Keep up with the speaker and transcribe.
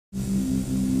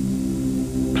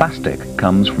Plastic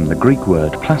comes from the Greek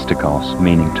word plastikos,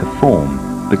 meaning to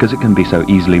form, because it can be so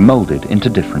easily moulded into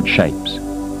different shapes.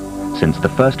 Since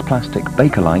the first plastic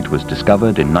bakelite was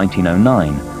discovered in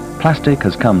 1909, plastic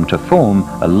has come to form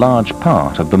a large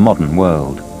part of the modern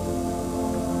world.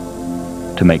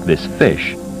 To make this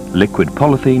fish, liquid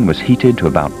polythene was heated to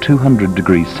about 200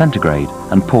 degrees centigrade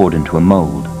and poured into a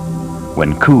mould.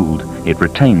 When cooled, it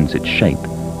retains its shape,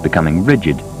 becoming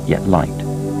rigid yet light.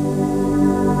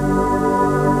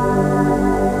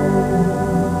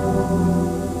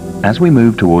 As we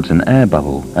move towards an air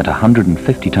bubble at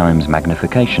 150 times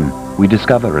magnification, we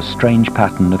discover a strange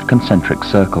pattern of concentric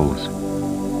circles.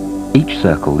 Each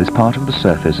circle is part of the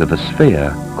surface of a sphere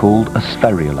called a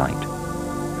spheruolite.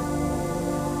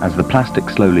 As the plastic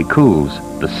slowly cools,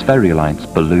 the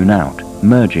spheruolites balloon out,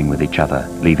 merging with each other,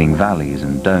 leaving valleys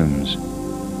and domes.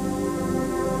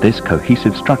 This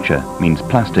cohesive structure means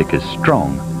plastic is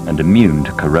strong and immune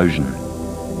to corrosion.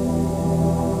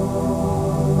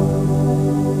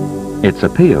 Its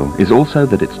appeal is also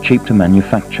that it's cheap to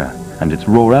manufacture, and its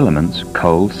raw elements,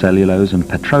 coal, cellulose and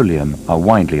petroleum, are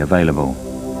widely available.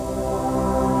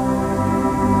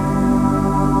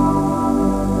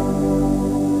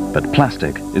 But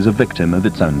plastic is a victim of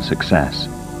its own success.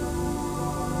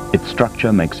 Its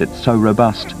structure makes it so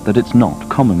robust that it's not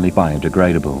commonly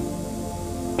biodegradable.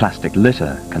 Plastic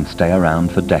litter can stay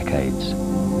around for decades.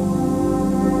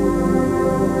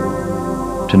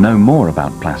 To know more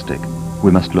about plastic,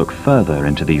 we must look further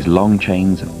into these long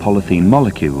chains of polythene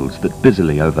molecules that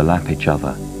busily overlap each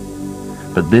other.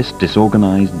 But this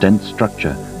disorganized, dense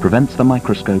structure prevents the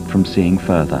microscope from seeing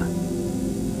further.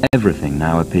 Everything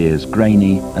now appears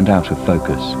grainy and out of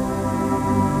focus.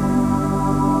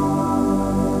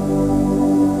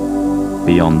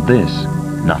 Beyond this,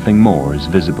 nothing more is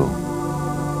visible.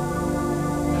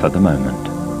 For the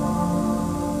moment.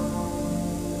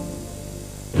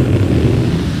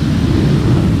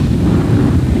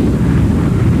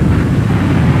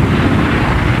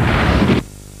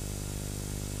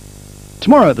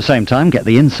 Tomorrow at the same time, get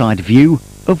the inside view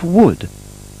of wood.